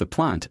The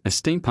Plant, a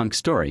Steampunk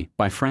Story,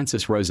 by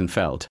Francis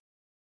Rosenfeld.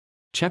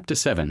 Chapter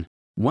 7.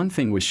 One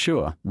thing was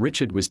sure,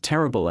 Richard was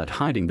terrible at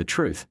hiding the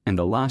truth, and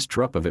the last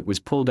drop of it was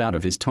pulled out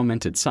of his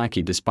tormented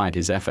psyche despite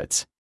his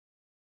efforts.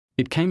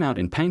 It came out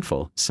in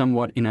painful,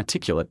 somewhat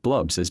inarticulate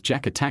blobs as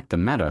Jack attacked the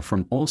matter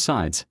from all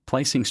sides,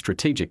 placing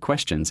strategic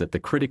questions at the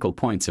critical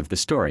points of the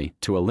story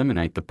to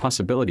eliminate the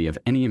possibility of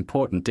any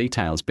important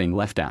details being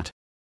left out.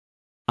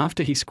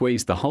 After he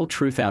squeezed the whole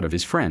truth out of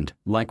his friend,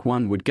 like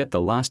one would get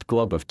the last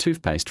glob of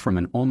toothpaste from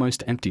an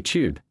almost empty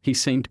tube, he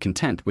seemed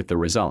content with the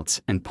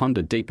results and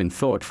pondered deep in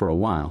thought for a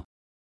while.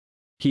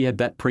 He had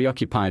that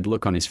preoccupied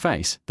look on his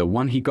face, the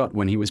one he got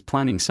when he was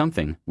planning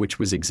something, which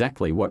was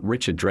exactly what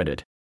Richard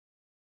dreaded.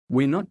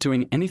 "We're not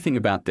doing anything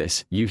about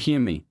this, you hear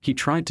me?" He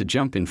tried to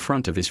jump in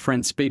front of his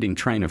friend's speeding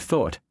train of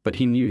thought, but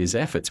he knew his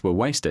efforts were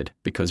wasted,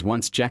 because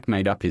once Jack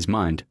made up his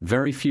mind,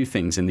 very few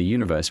things in the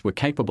universe were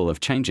capable of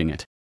changing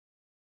it.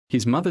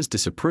 His mother's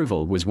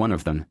disapproval was one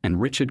of them, and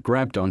Richard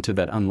grabbed onto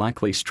that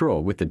unlikely straw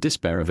with the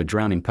despair of a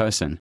drowning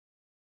person.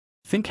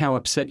 "Think how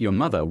upset your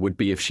mother would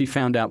be if she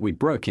found out we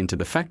broke into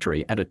the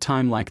factory at a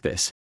time like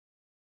this."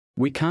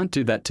 "We can't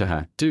do that to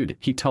her, dude,"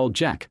 he told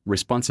Jack,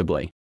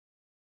 responsibly.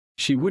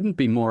 "She wouldn't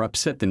be more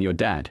upset than your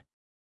dad."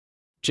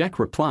 Jack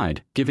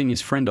replied, giving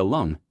his friend a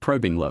long,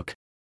 probing look.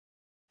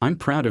 "I'm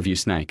proud of you,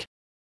 Snake.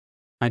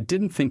 I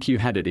didn't think you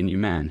had it in you,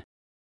 man.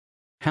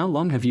 How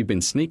long have you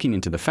been sneaking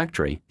into the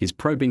factory?" His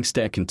probing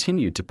stare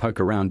continued to poke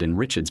around in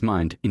Richard's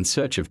mind in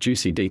search of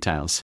juicy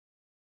details.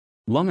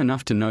 "Long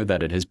enough to know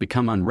that it has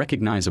become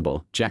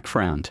unrecognizable," Jack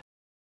frowned.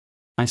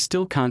 "I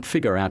still can't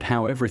figure out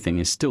how everything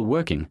is still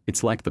working.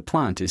 It's like the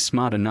plant is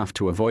smart enough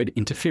to avoid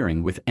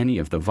interfering with any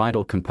of the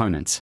vital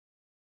components."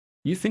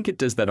 "You think it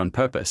does that on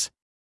purpose?"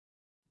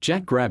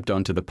 Jack grabbed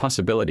onto the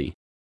possibility.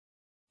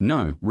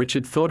 "No,"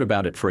 Richard thought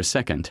about it for a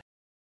second.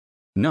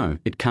 "No,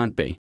 it can't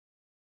be.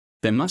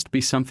 There must be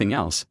something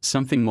else,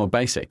 something more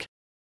basic.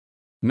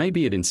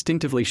 Maybe it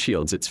instinctively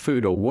shields its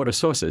food or water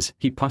sources,"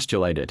 he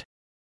postulated.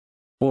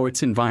 "Or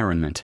its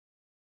environment.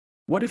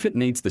 What if it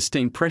needs the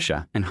steam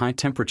pressure and high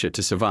temperature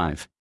to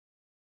survive?"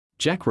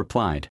 Jack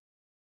replied.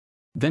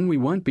 "Then we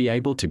won't be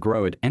able to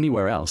grow it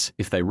anywhere else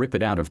if they rip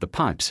it out of the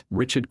pipes."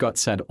 Richard got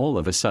sad all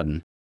of a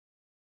sudden.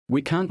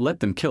 "We can't let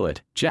them kill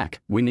it,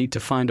 Jack. We need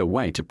to find a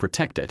way to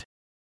protect it."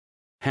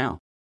 "How?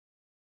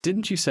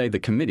 Didn't you say the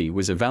committee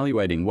was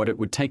evaluating what it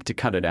would take to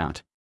cut it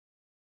out?"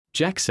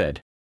 Jack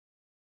said.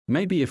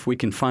 "Maybe if we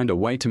can find a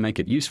way to make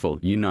it useful,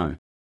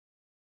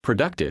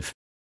 productive.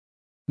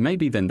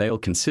 Maybe then they'll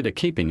consider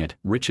keeping it,"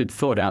 Richard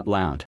thought out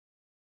loud.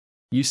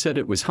 "You said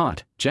it was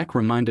hot," Jack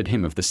reminded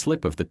him of the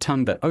slip of the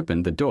tongue that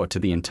opened the door to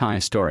the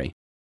entire story.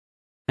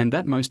 "And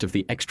that most of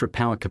the extra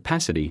power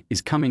capacity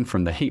is coming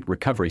from the heat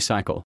recovery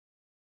cycle.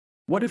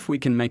 What if we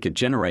can make it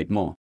generate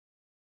more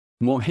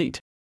heat?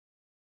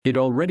 It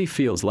already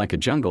feels like a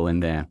jungle in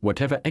there.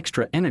 Whatever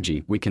extra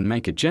energy we can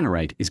make it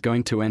generate is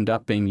going to end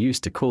up being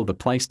used to cool the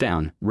place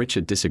down."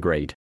 Richard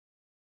disagreed.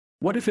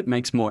 "What if it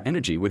makes more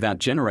energy without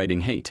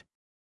generating heat?"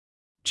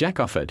 Jack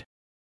offered.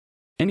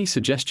 "Any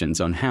suggestions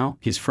on how?"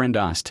 his friend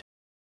asked.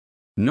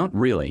 "Not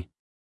really.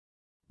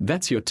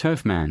 That's your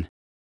turf, man.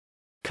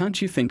 Can't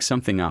you think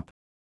something up?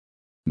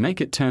 Make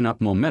it turn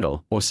up more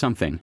metal, or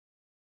something."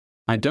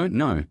 "I don't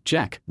know,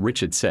 Jack,"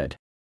 Richard said.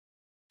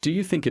 "Do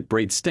you think it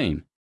breathes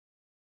steam?"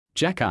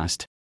 Jack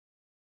asked.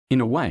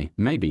 "In a way,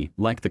 maybe,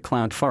 like the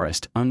cloud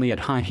forest, only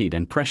at high heat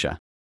and pressure.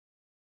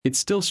 It's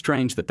still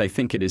strange that they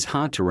think it is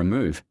hard to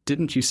remove.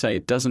 Didn't you say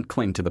it doesn't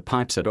cling to the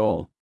pipes at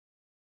all?"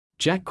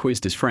 Jack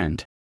quizzed his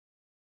friend.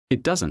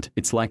 "It doesn't.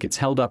 It's like it's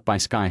held up by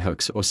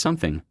skyhooks or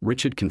something,"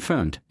 Richard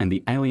confirmed, and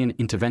the alien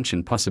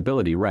intervention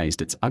possibility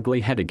raised its ugly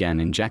head again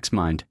in Jack's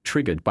mind,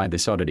 triggered by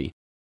this oddity.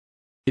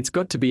 "It's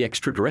got to be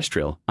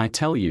extraterrestrial, I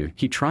tell you,"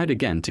 he tried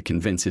again to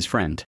convince his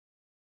friend.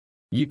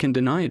 "You can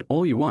deny it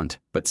all you want,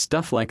 but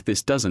stuff like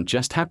this doesn't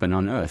just happen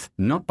on Earth,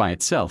 not by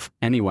itself,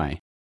 anyway."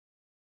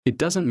 "It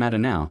doesn't matter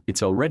now,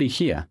 it's already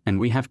here, and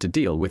we have to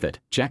deal with it,"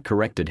 Jack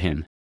corrected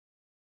him.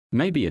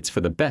 "Maybe it's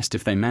for the best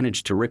if they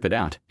manage to rip it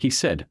out," he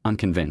said,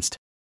 unconvinced.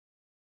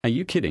 "Are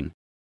you kidding?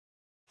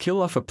 Kill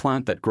off a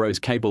plant that grows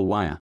cable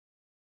wire?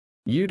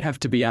 You'd have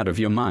to be out of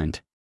your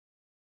mind."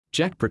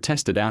 Jack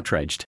protested,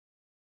 outraged.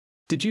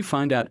 "Did you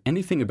find out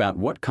anything about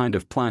what kind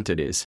of plant it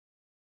is?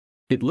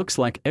 It looks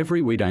like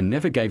every weed I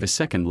never gave a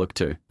second look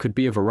to. Could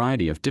be a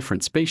variety of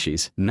different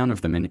species, none of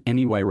them in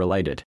any way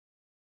related.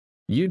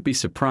 You'd be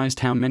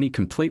surprised how many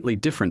completely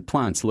different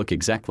plants look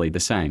exactly the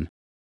same.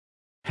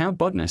 How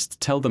botanists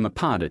tell them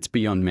apart, it's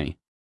beyond me."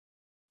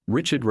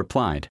 Richard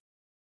replied.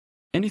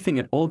 "Anything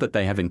at all that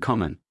they have in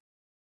common?"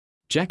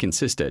 Jack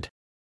insisted.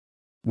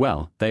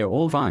 "Well, they are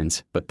all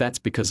vines, but that's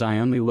because I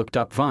only looked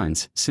up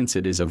vines. Since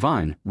it is a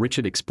vine,"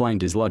 Richard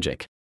explained his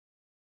logic.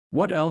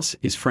 "What else?"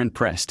 his friend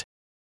pressed.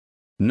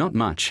 "Not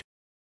much.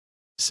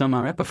 Some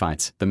are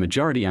epiphytes, the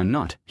majority are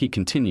not," he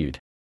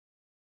continued.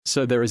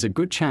 "So there is a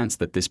good chance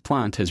that this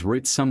plant has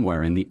roots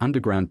somewhere in the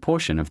underground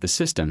portion of the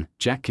system."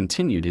 Jack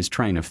continued his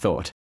train of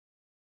thought.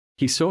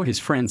 He saw his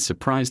friend's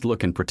surprised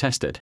look and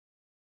protested.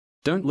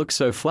 Don't look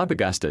so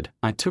flabbergasted,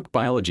 I took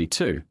biology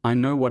too, I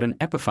know what an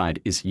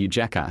epiphyte is, you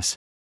jackass.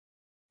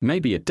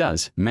 Maybe it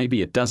does,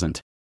 maybe it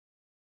doesn't.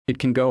 It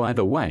can go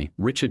either way,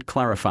 Richard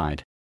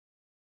clarified.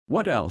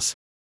 What else?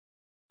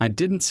 I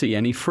didn't see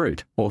any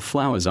fruit or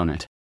flowers on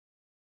it.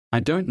 I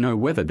don't know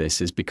whether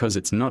this is because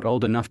it's not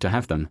old enough to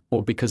have them,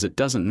 or because it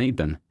doesn't need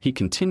them, he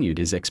continued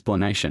his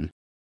explanation.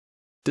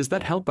 Does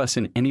that help us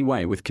in any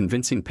way with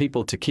convincing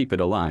people to keep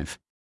it alive?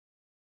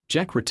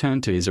 Jack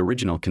returned to his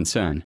original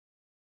concern.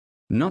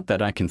 Not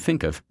that I can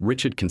think of,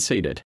 Richard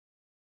conceded.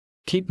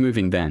 Keep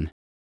moving then.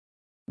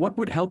 What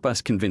would help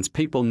us convince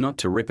people not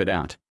to rip it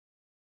out?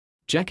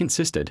 Jack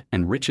insisted,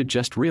 and Richard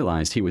just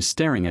realized he was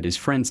staring at his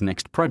friend's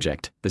next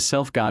project, the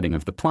self-guarding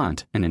of the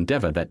plant, an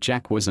endeavor that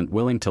Jack wasn't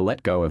willing to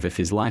let go of if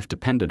his life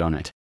depended on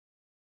it.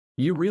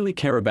 You really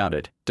care about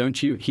it,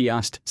 don't you? He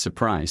asked,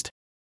 surprised.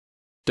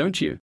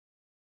 Don't you?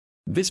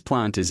 This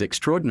plant is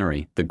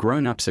extraordinary, the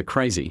grown-ups are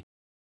crazy.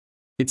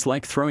 It's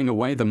like throwing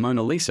away the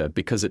Mona Lisa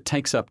because it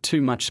takes up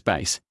too much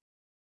space.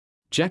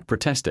 Jack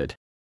protested.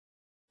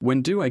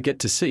 When do I get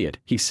to see it?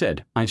 He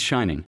said, eyes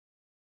shining.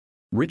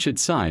 Richard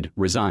sighed,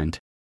 resigned.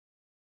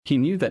 He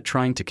knew that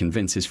trying to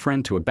convince his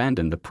friend to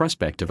abandon the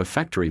prospect of a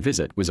factory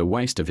visit was a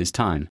waste of his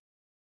time.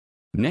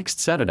 Next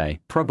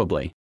Saturday,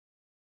 probably.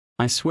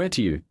 I swear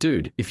to you,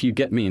 dude, if you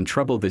get me in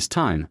trouble this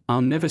time,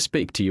 I'll never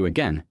speak to you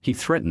again, he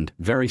threatened,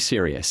 very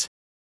serious.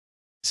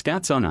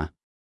 Scout's honor.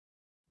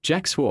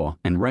 Jack swore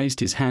and raised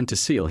his hand to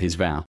seal his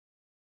vow.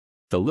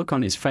 The look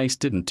on his face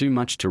didn't do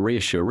much to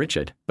reassure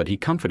Richard, but he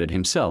comforted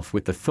himself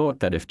with the thought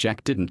that if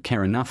Jack didn't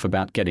care enough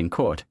about getting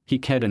caught, he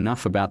cared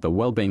enough about the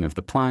well-being of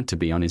the plant to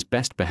be on his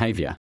best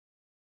behavior.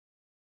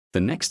 The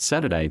next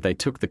Saturday they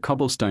took the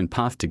cobblestone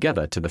path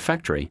together to the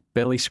factory,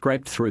 barely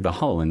scraped through the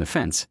hole in the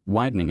fence,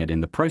 widening it in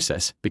the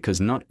process,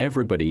 because not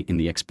everybody in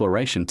the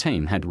exploration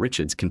team had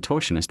Richard's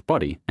contortionist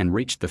body, and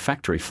reached the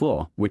factory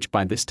floor, which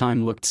by this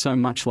time looked so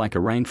much like a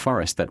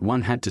rainforest that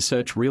one had to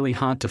search really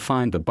hard to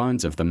find the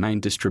bones of the main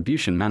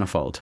distribution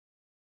manifold.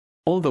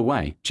 All the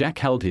way, Jack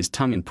held his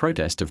tongue in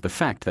protest of the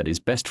fact that his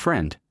best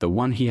friend, the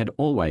one he had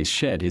always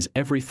shared his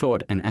every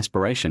thought and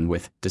aspiration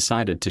with,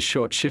 decided to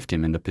short-shift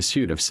him in the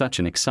pursuit of such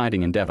an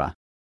exciting endeavor.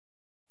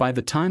 By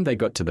the time they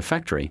got to the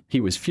factory, he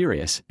was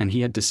furious, and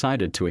he had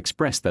decided to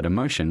express that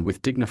emotion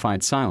with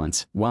dignified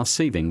silence, while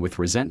seething with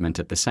resentment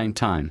at the same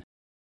time.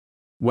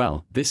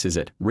 Well, this is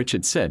it,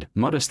 Richard said,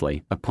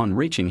 modestly, upon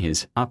reaching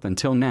his, up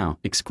until now,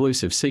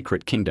 exclusive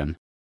secret kingdom.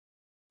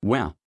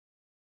 Wow.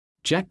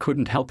 Jack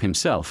couldn't help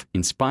himself,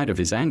 in spite of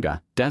his anger,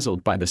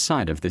 dazzled by the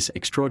sight of this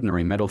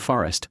extraordinary metal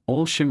forest,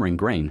 all shimmering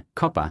green,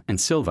 copper, and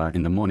silver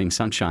in the morning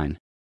sunshine.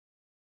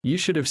 You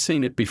should have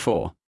seen it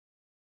before.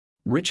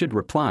 Richard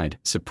replied,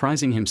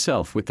 surprising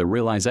himself with the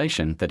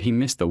realization that he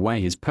missed the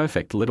way his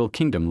perfect little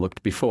kingdom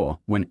looked before,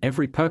 when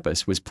every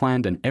purpose was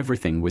planned and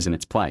everything was in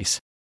its place.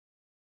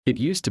 It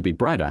used to be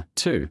brighter,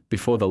 too,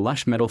 before the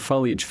lush metal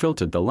foliage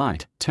filtered the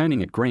light,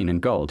 turning it green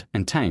and gold,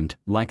 and tamed,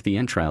 like the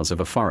entrails of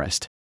a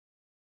forest.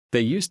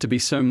 There used to be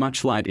so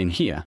much light in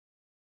here.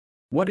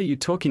 What are you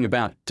talking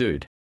about,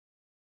 dude?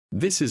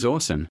 This is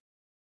awesome.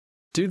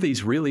 Do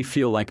these really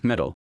feel like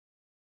metal?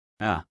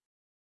 Ah.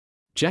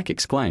 Jack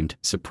exclaimed,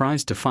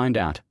 surprised to find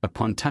out,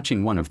 upon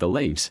touching one of the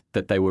leaves,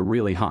 that they were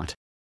really hot.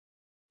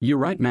 You're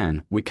right,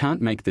 man, we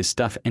can't make this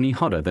stuff any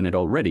hotter than it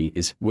already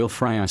is, we'll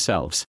fry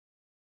ourselves.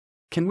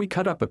 Can we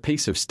cut up a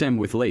piece of stem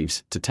with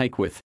leaves to take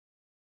with?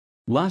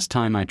 Last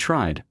time I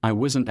tried, I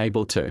wasn't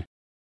able to.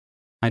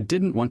 I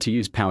didn't want to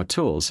use power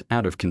tools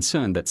out of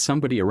concern that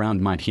somebody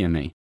around might hear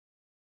me.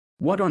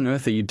 What on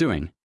earth are you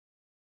doing?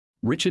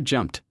 Richard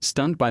jumped,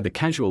 stunned by the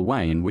casual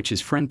way in which his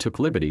friend took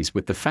liberties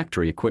with the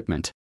factory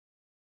equipment.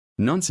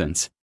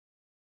 Nonsense.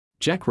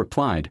 Jack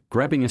replied,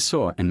 grabbing a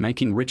saw and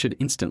making Richard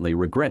instantly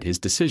regret his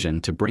decision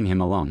to bring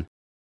him along.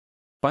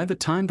 By the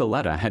time the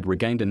latter had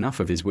regained enough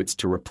of his wits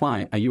to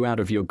reply, "Are you out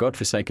of your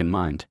godforsaken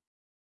mind?"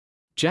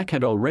 Jack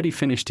had already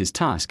finished his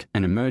task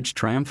and emerged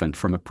triumphant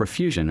from a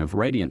profusion of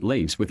radiant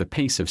leaves with a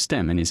piece of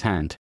stem in his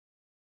hand.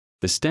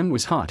 The stem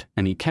was hot,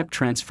 and he kept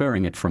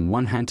transferring it from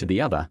one hand to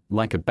the other,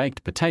 like a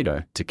baked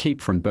potato, to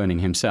keep from burning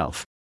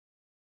himself.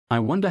 I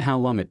wonder how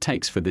long it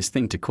takes for this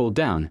thing to cool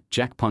down,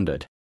 Jack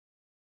pondered.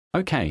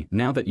 Okay,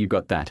 now that you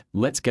got that,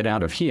 let's get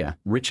out of here.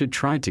 Richard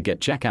tried to get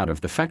Jack out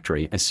of the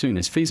factory as soon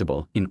as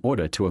feasible, in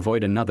order to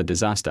avoid another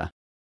disaster.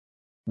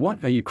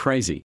 What, are you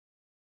crazy?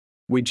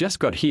 We just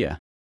got here.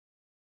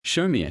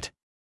 Show me it.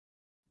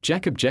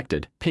 Jack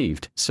objected,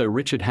 peeved, so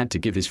Richard had to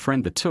give his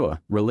friend the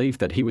tour, relieved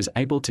that he was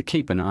able to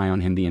keep an eye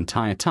on him the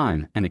entire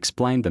time, and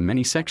explained the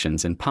many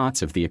sections and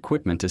parts of the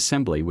equipment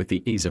assembly with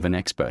the ease of an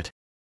expert.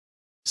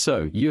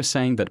 So, you're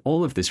saying that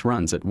all of this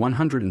runs at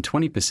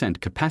 120%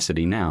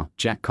 capacity now,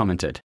 Jack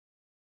commented.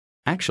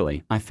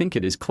 Actually, I think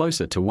it is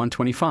closer to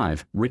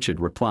 125, Richard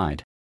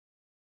replied.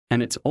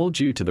 And it's all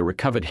due to the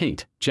recovered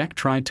heat, Jack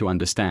tried to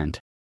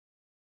understand.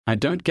 I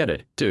don't get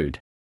it, dude.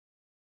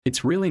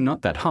 It's really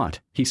not that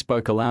hot, he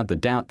spoke aloud, the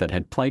doubt that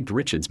had plagued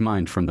Richard's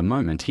mind from the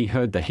moment he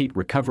heard the heat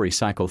recovery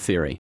cycle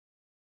theory.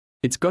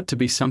 It's got to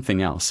be something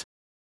else.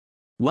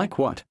 Like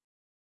what?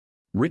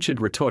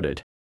 Richard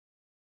retorted.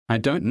 I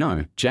don't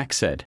know, Jack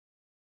said.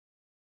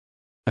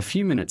 A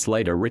few minutes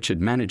later, Richard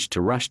managed to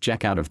rush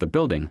Jack out of the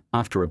building,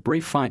 after a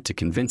brief fight to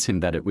convince him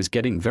that it was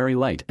getting very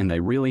late and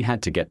they really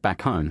had to get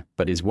back home,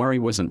 but his worry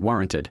wasn't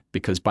warranted,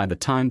 because by the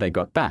time they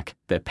got back,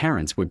 their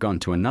parents were gone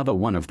to another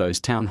one of those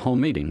town hall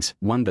meetings,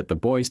 one that the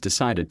boys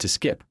decided to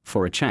skip,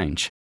 for a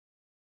change.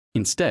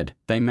 Instead,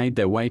 they made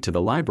their way to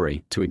the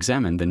library to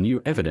examine the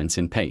new evidence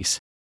in peace.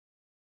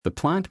 The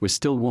plant was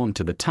still warm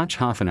to the touch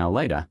half an hour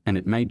later, and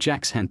it made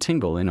Jack's hand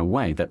tingle in a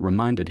way that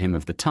reminded him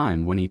of the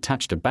time when he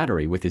touched a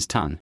battery with his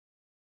tongue.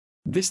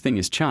 "This thing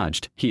is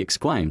charged," he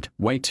exclaimed,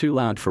 way too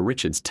loud for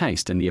Richard's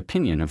taste and the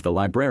opinion of the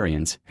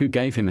librarians, who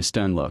gave him a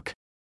stern look.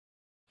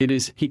 "It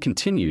is," he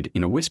continued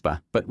in a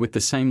whisper, but with the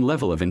same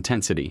level of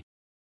intensity.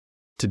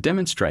 To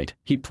demonstrate,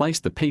 he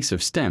placed the piece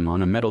of stem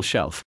on a metal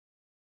shelf.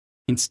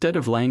 Instead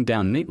of laying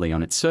down neatly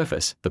on its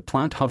surface, the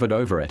plant hovered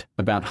over it,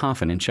 about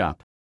half an inch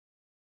up.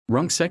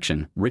 "Wrong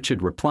section,"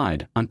 Richard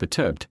replied,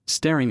 unperturbed,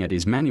 staring at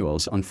his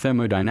manuals on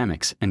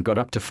thermodynamics, and got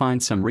up to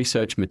find some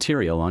research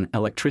material on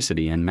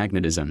electricity and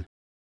magnetism.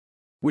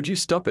 "Would you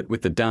stop it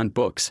with the darned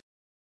books?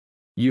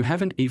 You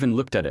haven't even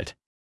looked at it,"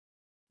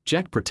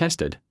 Jack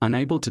protested,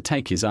 unable to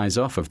take his eyes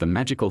off of the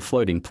magical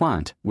floating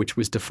plant, which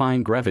was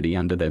defying gravity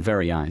under their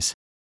very eyes.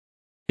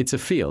 "It's a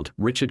field,"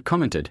 Richard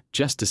commented,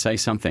 just to say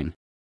something.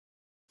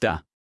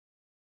 "Duh,"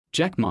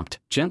 Jack mocked,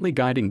 gently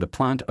guiding the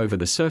plant over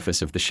the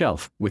surface of the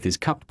shelf, with his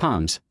cupped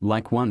palms,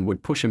 like one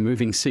would push a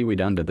moving seaweed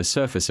under the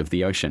surface of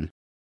the ocean.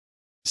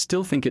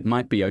 "Still think it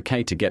might be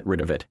okay to get rid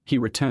of it," he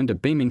returned a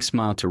beaming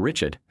smile to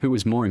Richard, who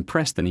was more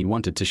impressed than he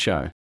wanted to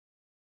show.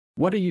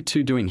 "What are you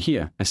two doing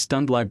here?" a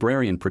stunned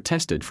librarian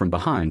protested from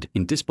behind,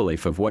 in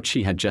disbelief of what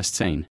she had just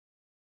seen.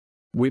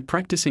 "We're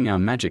practicing our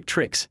magic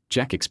tricks,"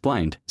 Jack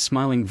explained,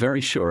 smiling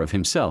very sure of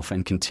himself,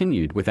 and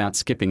continued without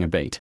skipping a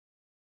beat.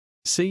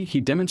 "See," he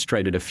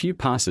demonstrated a few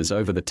passes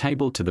over the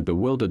table to the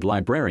bewildered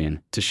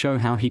librarian, to show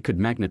how he could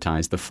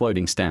magnetize the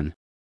floating stem.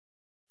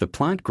 The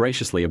plant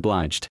graciously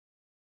obliged.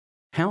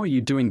 "How are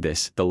you doing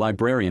this?" the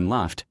librarian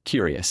laughed,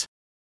 curious.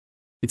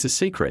 "It's a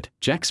secret,"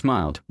 Jack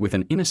smiled, with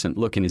an innocent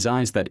look in his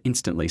eyes that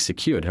instantly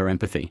secured her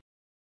empathy.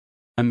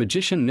 "A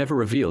magician never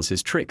reveals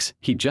his tricks,"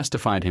 he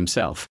justified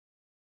himself.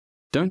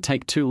 "Don't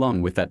take too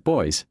long with that,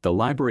 boys, the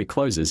library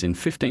closes in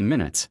 15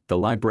 minutes, the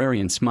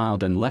librarian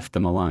smiled and left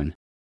them alone.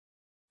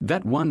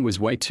 "That one was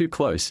way too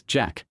close,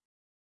 Jack."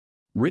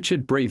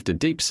 Richard breathed a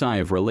deep sigh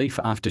of relief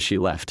after she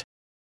left.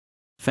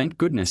 "Thank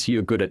goodness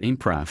you're good at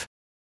improv."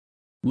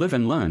 "Live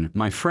and learn,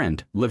 my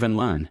friend, live and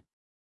learn,"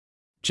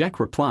 Jack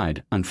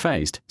replied,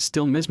 unfazed,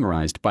 still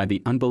mesmerized by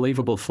the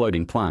unbelievable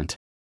floating plant.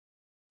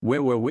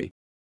 "Where were we?"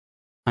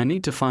 "I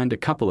need to find a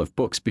couple of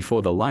books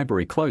before the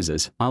library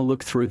closes. I'll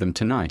look through them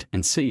tonight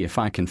and see if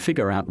I can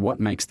figure out what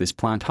makes this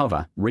plant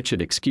hover,"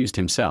 Richard excused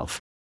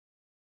himself.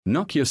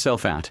 "Knock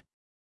yourself out."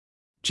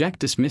 Jack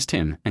dismissed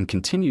him and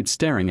continued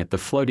staring at the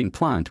floating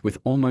plant with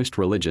almost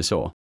religious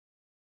awe.